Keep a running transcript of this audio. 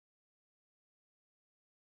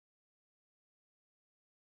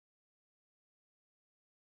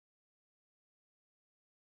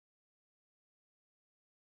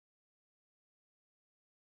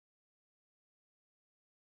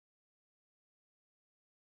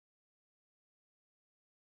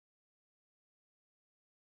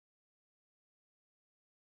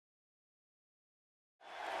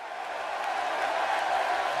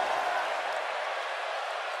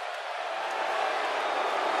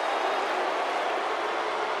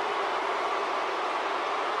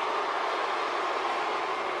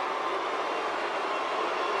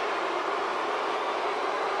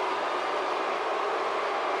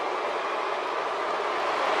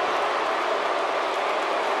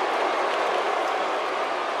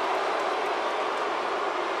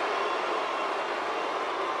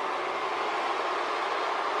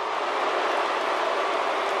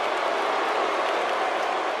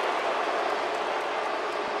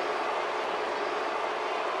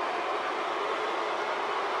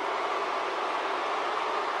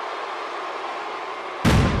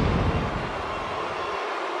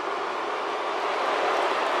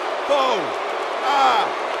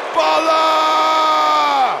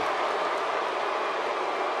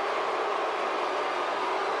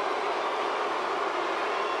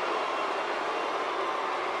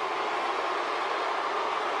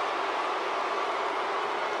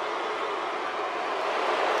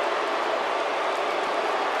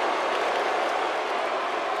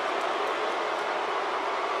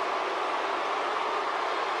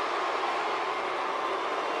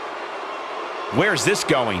Where's this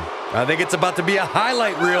going? I think it's about to be a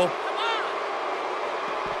highlight reel.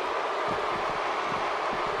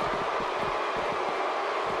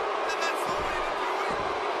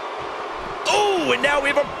 Oh, and now we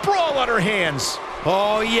have a brawl on our hands.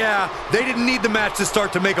 Oh, yeah. They didn't need the match to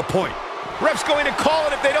start to make a point. Ref's going to call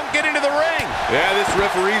it if they don't get into the ring. Yeah, this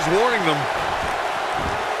referee's warning them.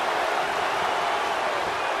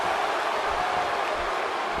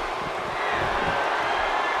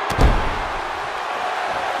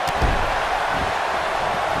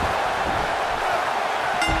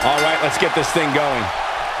 All right, let's get this thing going.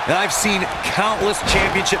 And I've seen countless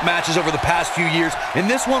championship matches over the past few years, and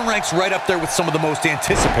this one ranks right up there with some of the most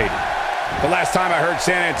anticipated. The last time I heard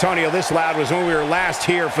San Antonio this loud was when we were last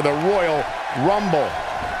here for the Royal Rumble.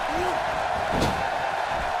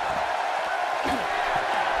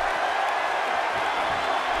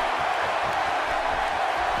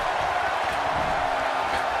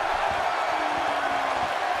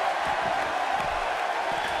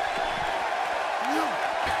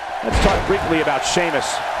 Let's talk briefly about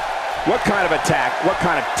Sheamus. What kind of attack, what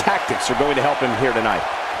kind of tactics are going to help him here tonight?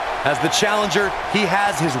 As the challenger, he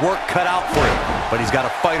has his work cut out for him, but he's got a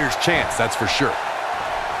fighter's chance, that's for sure.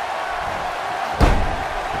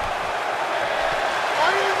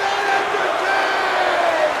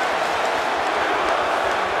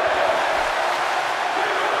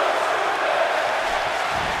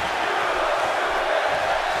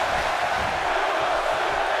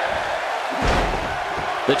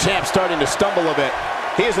 The champ's starting to stumble a bit.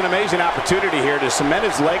 He has an amazing opportunity here to cement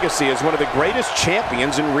his legacy as one of the greatest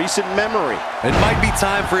champions in recent memory. It might be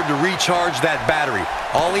time for him to recharge that battery.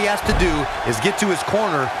 All he has to do is get to his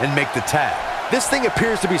corner and make the tag. This thing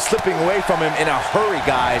appears to be slipping away from him in a hurry,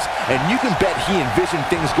 guys, and you can bet he envisioned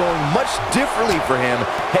things going much differently for him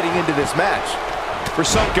heading into this match. For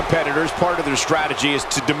some competitors, part of their strategy is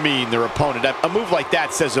to demean their opponent. A move like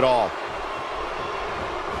that says it all.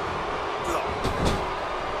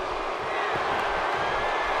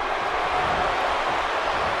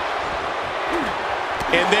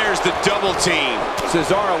 And there's the double team.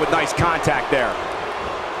 Cesaro with nice contact there.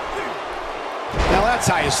 Now that's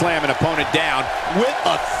how you slam an opponent down with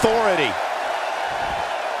authority.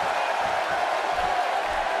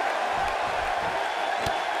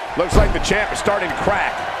 Looks like the champ is starting to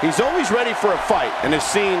crack. He's always ready for a fight and has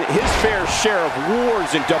seen his fair share of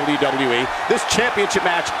wars in WWE. This championship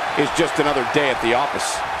match is just another day at the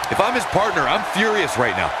office. If I'm his partner, I'm furious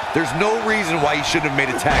right now. There's no reason why he shouldn't have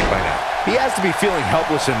made a tag by now. He has to be feeling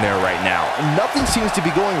helpless in there right now. Nothing seems to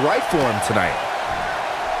be going right for him tonight.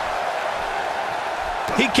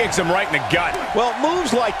 He kicks him right in the gut. Well,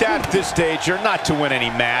 moves like that at this stage are not to win any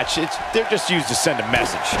match. They're just used to send a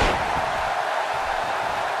message.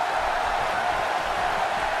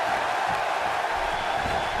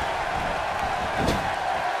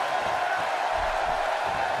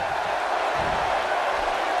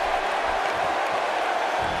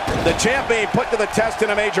 The champ being put to the test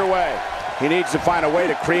in a major way. He needs to find a way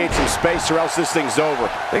to create some space or else this thing's over.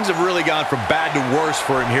 Things have really gone from bad to worse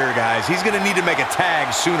for him here, guys. He's going to need to make a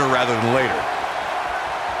tag sooner rather than later.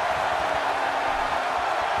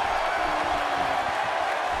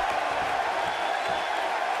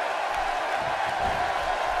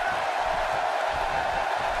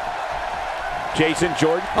 Jason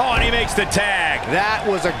Jordan. Oh, and he makes the tag. That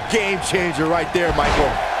was a game changer right there,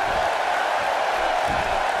 Michael.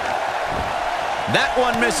 That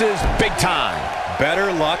one misses big time.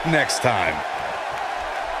 Better luck next time.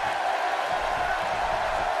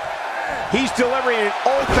 He's delivering an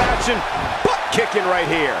old-fashioned butt kicking right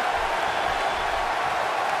here.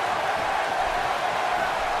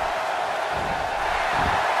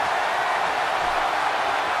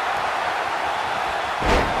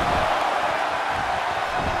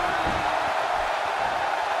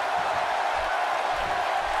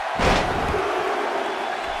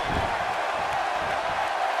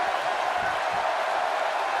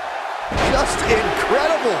 Just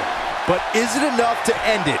incredible. But is it enough to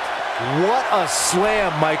end it? What a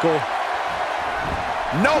slam, Michael.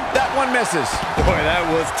 Nope, that one misses. Boy, that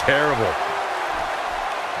was terrible.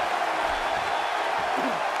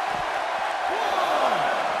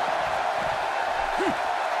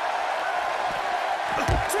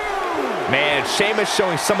 Man, Sheamus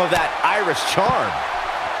showing some of that Irish charm.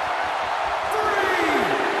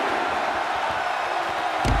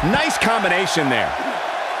 Nice combination there.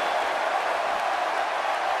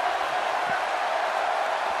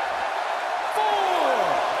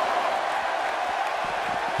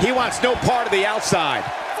 He wants no part of the outside.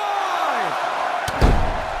 5.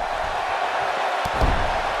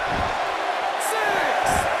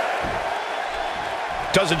 6.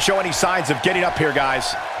 Doesn't show any signs of getting up here,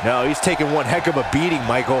 guys. No, he's taking one heck of a beating,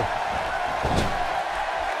 Michael.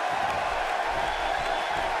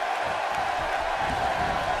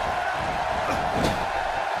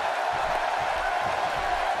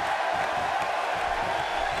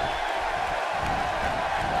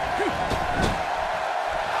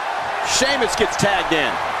 Sheamus gets tagged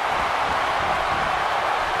in.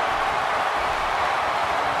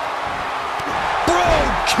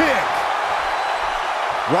 Kick.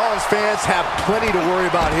 Rollins fans have plenty to worry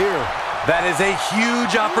about here. That is a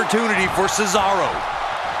huge opportunity for Cesaro.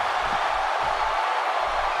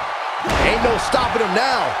 Ain't no stopping him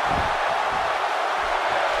now.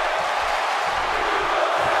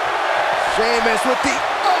 Sheamus with the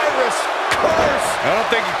Irish curse. I don't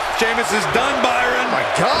think Sheamus is done, Byron. Oh my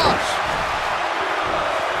gosh.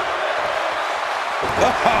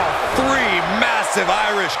 Oh, 3 massive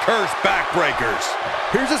Irish curse backbreakers.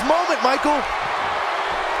 Here's his moment, Michael.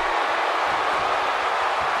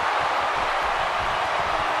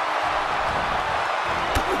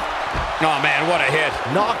 Oh, man, what a hit.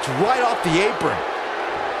 Knocked right off the apron.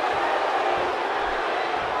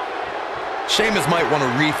 Sheamus might want to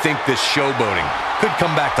rethink this showboating. Could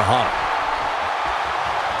come back to haunt him.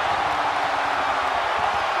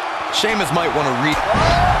 Sheamus might want to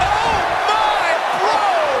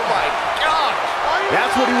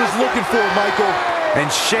That's what he was looking for, Michael.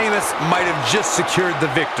 And Sheamus might have just secured the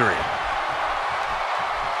victory.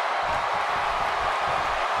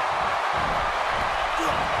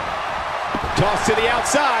 Toss to the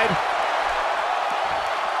outside.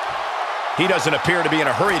 He doesn't appear to be in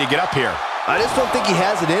a hurry to get up here. I just don't think he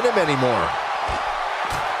has it in him anymore.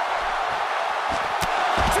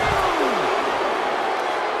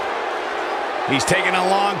 He's taking a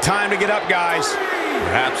long time to get up, guys.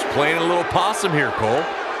 Perhaps playing a little possum here, Cole.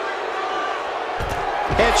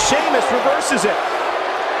 And Sheamus reverses it.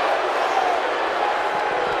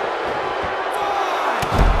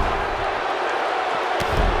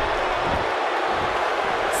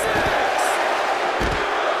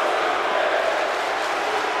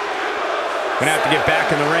 Gonna have to get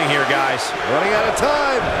back in the ring here, guys. Running out of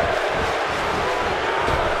time.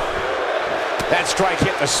 That strike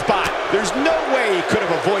hit the spot. There's no way he could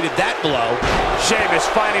have avoided that blow. Sheamus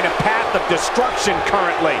finding a path of destruction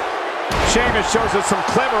currently. Sheamus shows us some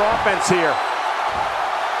clever offense here.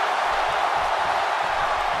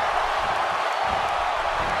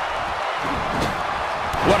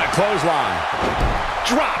 What a clothesline.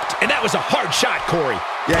 Dropped, and that was a hard shot, Corey.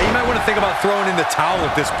 Yeah, you might want to think about throwing in the towel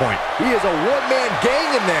at this point. He is a one-man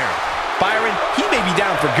gang in there. Byron, he may be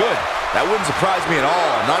down for good. That wouldn't surprise me at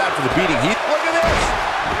all. Not after the beating. Look at this.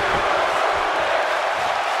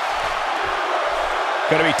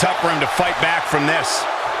 Gonna be tough for him to fight back from this.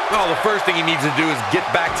 Well, the first thing he needs to do is get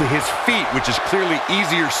back to his feet, which is clearly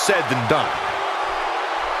easier said than done.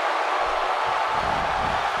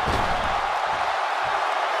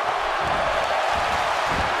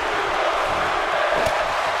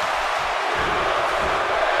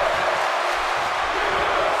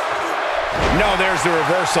 No, there's the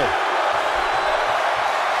reversal.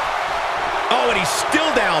 Oh, and he's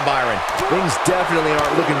still down, Byron. Things definitely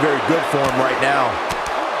aren't looking very good for him right now.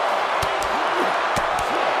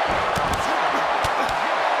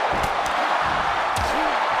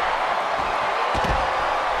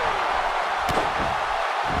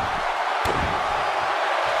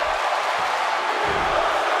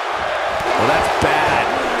 Well, that's bad.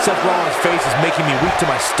 Seth Rollins' face is making me weak to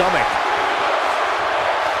my stomach.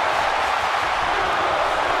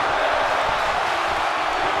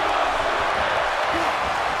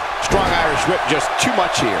 Strong Irish whip, just too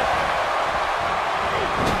much here.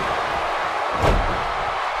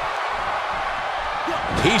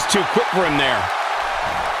 He's too quick for him there.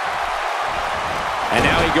 And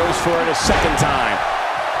now he goes for it a second time.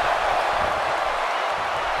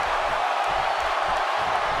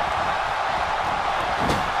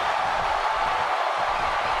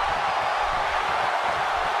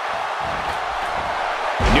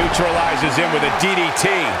 Neutralizes him with a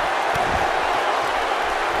DDT.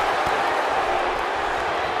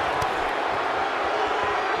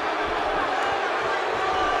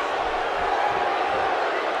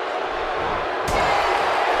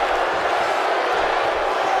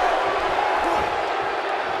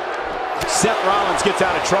 Seth Rollins gets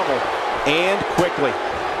out of trouble, and quickly.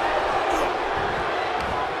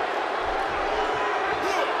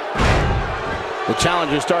 The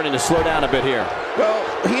challenger's starting to slow down a bit here. Well,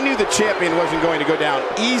 he knew the champion wasn't going to go down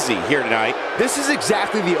easy here tonight. This is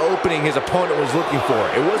exactly the opening his opponent was looking for.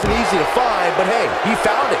 It wasn't easy to find, but hey, he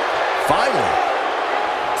found it. Finally.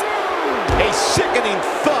 A A sickening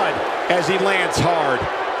thud as he lands hard.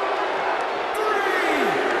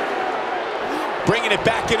 Bringing it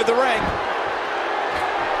back into the ring.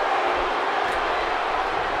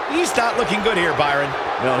 He's not looking good here, Byron.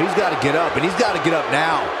 No, he's got to get up, and he's got to get up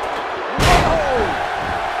now. Whoa!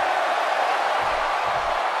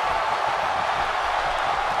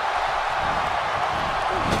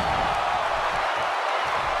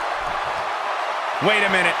 Wait a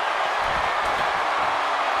minute.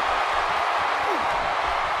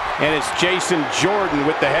 And it's Jason Jordan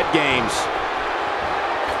with the head games.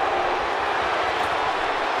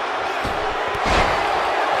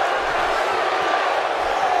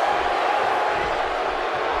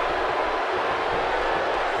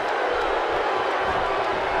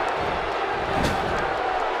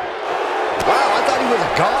 Wow, I thought he was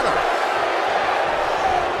a goner.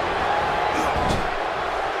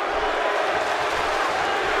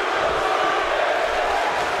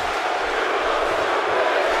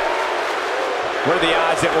 What are the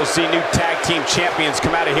odds that we'll see new tag team champions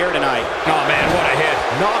come out of here tonight? Oh, man, what a hit.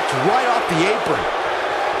 Knocked right off the apron.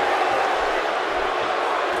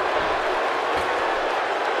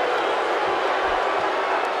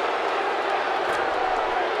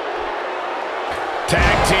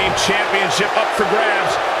 Tag team championship up for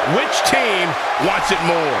grabs. Which team wants it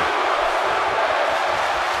more?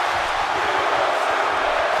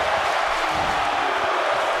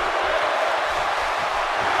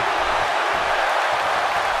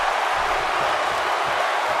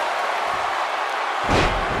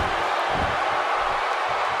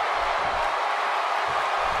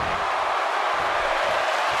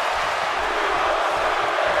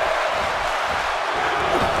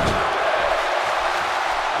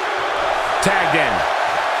 Tagged in.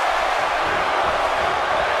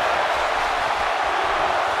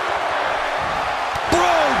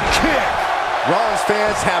 Brogue kick. Rollins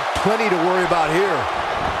fans have plenty to worry about here.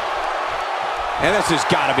 And this has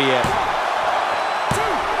got to be it.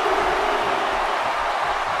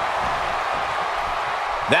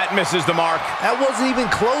 That misses the mark. That wasn't even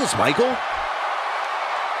close, Michael.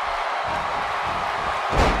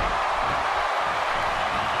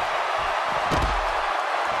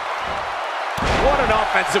 What an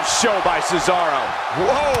offensive show by Cesaro.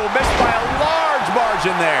 Whoa, missed by a large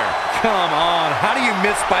margin there. Come on, how do you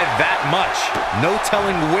miss by that much? No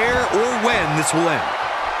telling where or when this will end.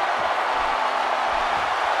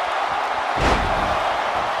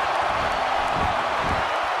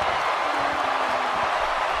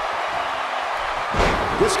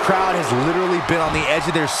 This crowd has literally been on the edge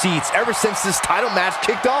of their seats ever since this title match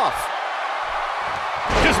kicked off.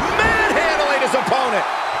 Just manhandling his opponent.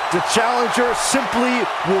 The challenger simply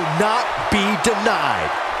will not be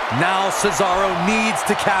denied. Now Cesaro needs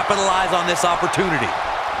to capitalize on this opportunity.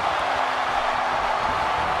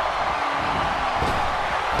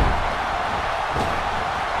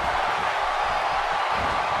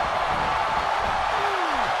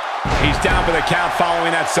 He's down for the count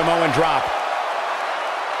following that Samoan drop.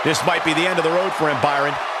 This might be the end of the road for him,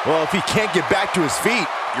 Byron. Well, if he can't get back to his feet,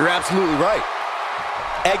 you're absolutely right.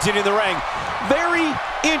 Exiting the ring. Very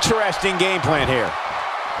interesting game plan here.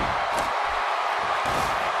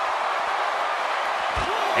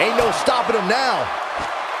 Ain't no stopping him now.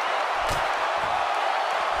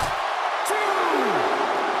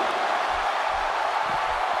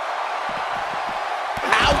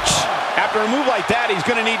 Ouch! After a move like that, he's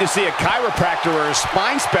going to need to see a chiropractor or a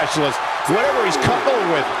spine specialist, whatever he's comfortable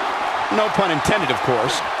with. No pun intended, of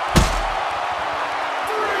course.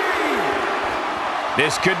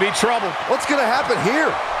 This could be trouble. What's going to happen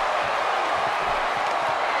here?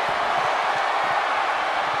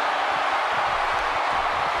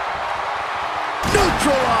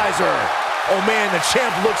 Neutralizer! Oh man, the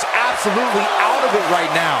champ looks absolutely out of it right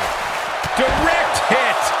now. Direct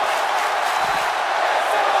hit.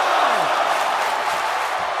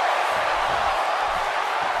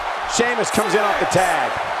 Sheamus comes in off the tag.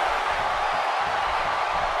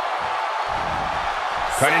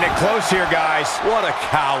 Cutting it close here, guys. What a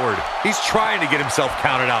coward. He's trying to get himself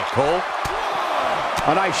counted out, Cole.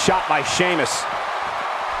 A nice shot by Sheamus.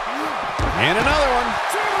 And another one.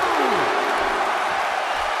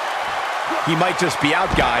 He might just be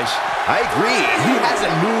out, guys. I agree. He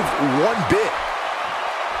hasn't moved one bit.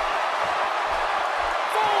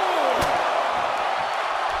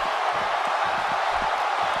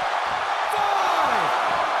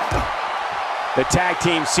 The tag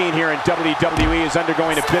team scene here in WWE is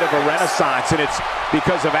undergoing a bit of a renaissance, and it's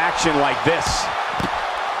because of action like this.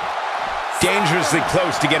 Dangerously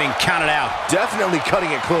close to getting counted out. Definitely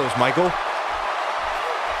cutting it close, Michael.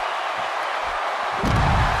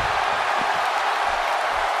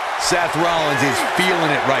 Seth Rollins is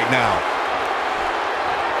feeling it right now.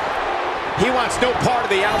 He wants no part of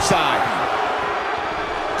the outside.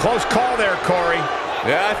 Close call there, Corey.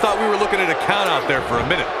 Yeah, I thought we were looking at a count out there for a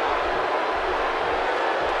minute.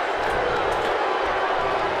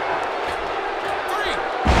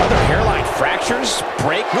 Other hairline fractures?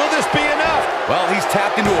 Break? Will this be enough? Well, he's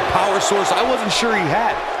tapped into a power source I wasn't sure he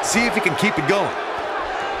had. See if he can keep it going.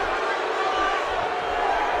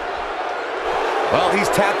 Well, he's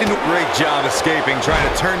tapped into a great job escaping, trying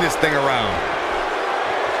to turn this thing around.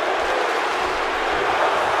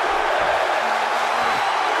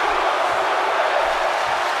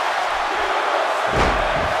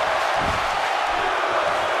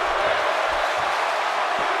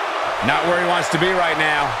 Not where he wants to be right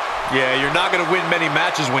now. Yeah, you're not going to win many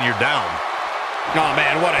matches when you're down. Oh,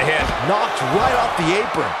 man, what a hit. Knocked right off the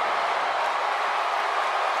apron.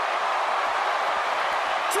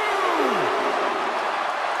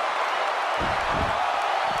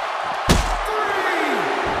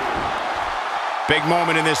 Big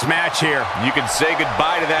moment in this match here. You can say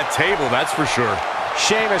goodbye to that table, that's for sure.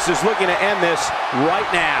 Sheamus is looking to end this right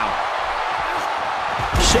now.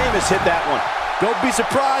 Sheamus hit that one. Don't be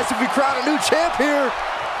surprised if we crown a new champ here.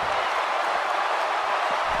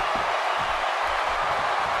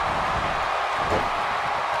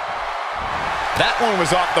 That one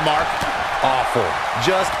was off the mark. Awful.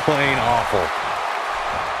 Just plain awful.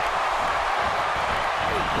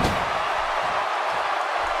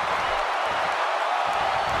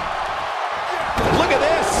 Look at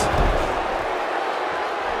this.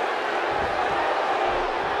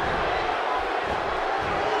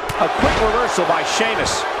 A quick reversal by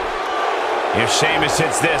Sheamus. If Sheamus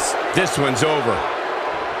hits this, this one's over.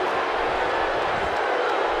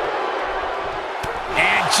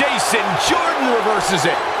 And Jason Jordan reverses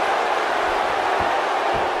it.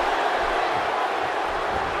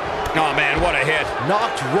 Oh, man, what a hit.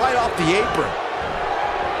 Knocked right off the apron.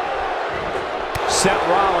 Seth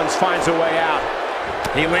Rollins finds a way out.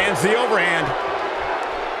 He lands the overhand.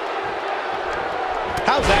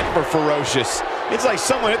 How's that for ferocious? It's like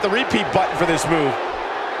someone hit the repeat button for this move.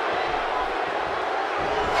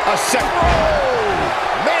 A second.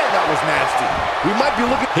 Oh, man, that was nasty. We might be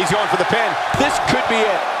looking. He's going for the pin. This could be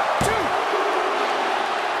it.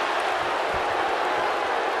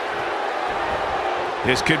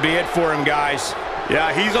 This could be it for him, guys.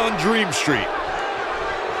 Yeah, he's on Dream Street.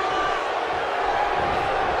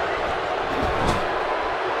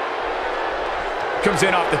 Comes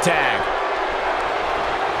in off the tag.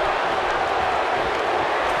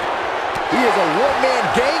 He is a one-man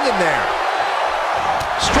gang in there.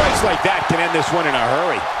 Strikes like that can end this one in a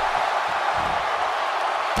hurry.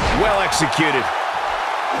 Well executed.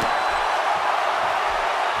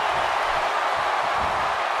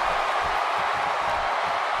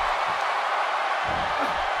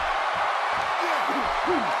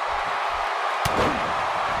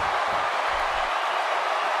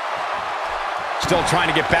 Still trying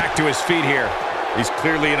to get back to his feet here. He's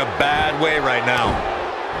clearly in a bad way right now.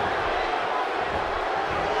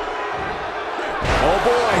 Oh,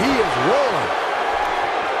 boy, he is rolling.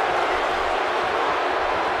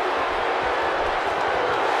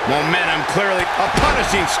 Momentum clearly a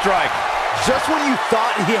punishing strike. Just when you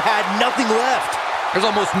thought he had nothing left. There's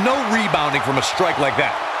almost no rebounding from a strike like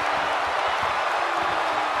that.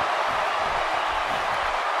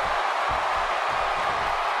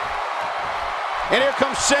 And here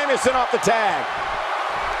comes Sheamus in off the tag.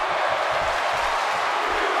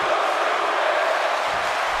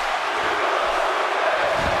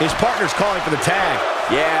 His partner's calling for the tag.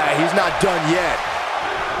 Yeah, he's not done yet.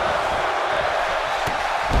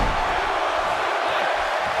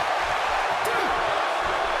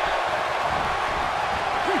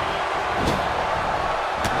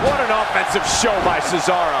 What an offensive show by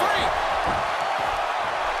Cesaro.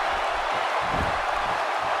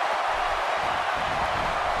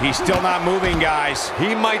 He's still not moving, guys.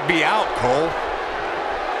 He might be out, Cole.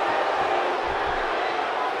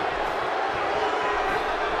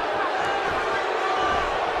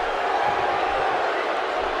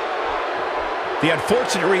 The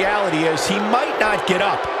unfortunate reality is he might not get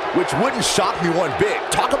up. Which wouldn't shock me one bit.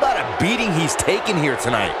 Talk about a beating he's taken here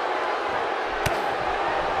tonight.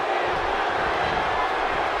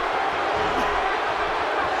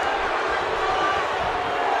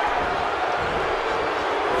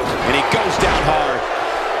 And he goes down hard.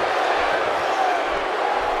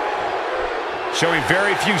 Showing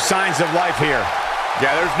very few signs of life here.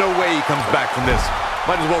 Yeah, there's no way he comes back from this.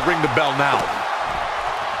 Might as well ring the bell now.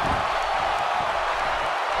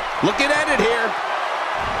 Looking at it here.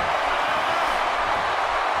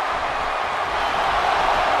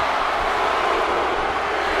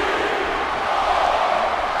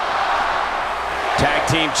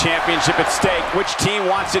 team championship at stake. Which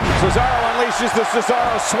team wants it? Cesaro unleashes the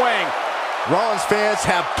Cesaro swing. Rollins fans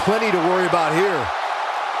have plenty to worry about here.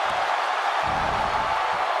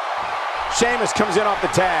 Sheamus comes in off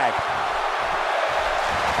the tag.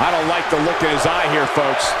 I don't like the look in his eye here,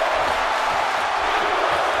 folks.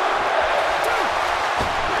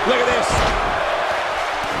 Look at this.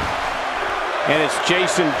 And it's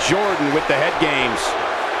Jason Jordan with the head games.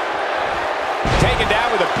 Taken down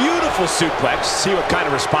with a beautiful suplex. See what kind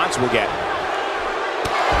of response we'll get.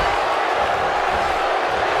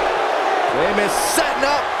 Sheamus setting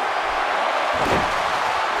up.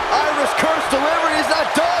 Irish curse delivery is not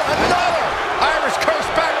done. Another Irish curse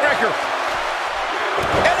backbreaker.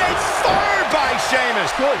 And a third by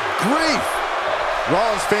Sheamus. Good grief.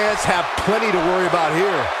 Rollins fans have plenty to worry about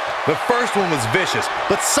here. The first one was vicious,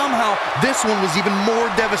 but somehow this one was even more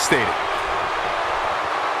devastating.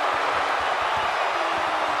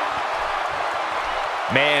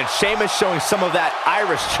 Man, Sheamus showing some of that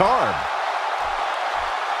Irish charm.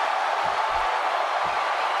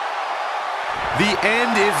 The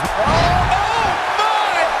end is...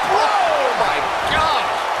 Oh my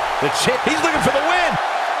gosh! The champ, he's looking for the win.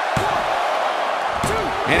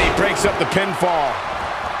 And he breaks up the pinfall.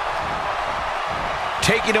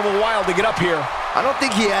 Taking him a while to get up here. I don't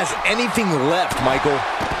think he has anything left, Michael.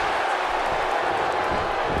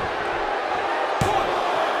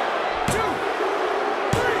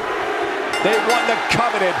 They won the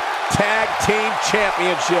coveted Tag Team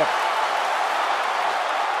Championship.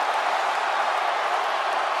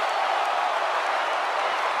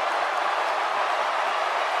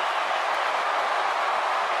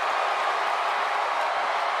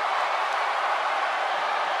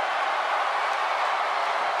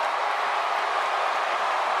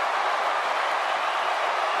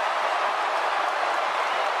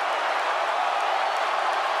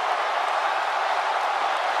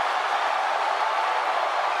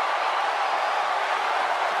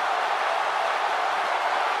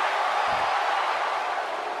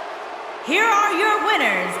 Here are your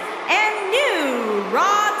winners and new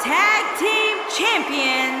Raw Tag Team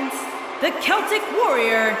Champions, the Celtic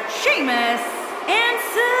Warrior, Sheamus, and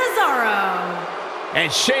Cesaro.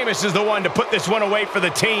 And Sheamus is the one to put this one away for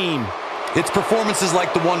the team. It's performances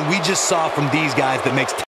like the one we just saw from these guys that makes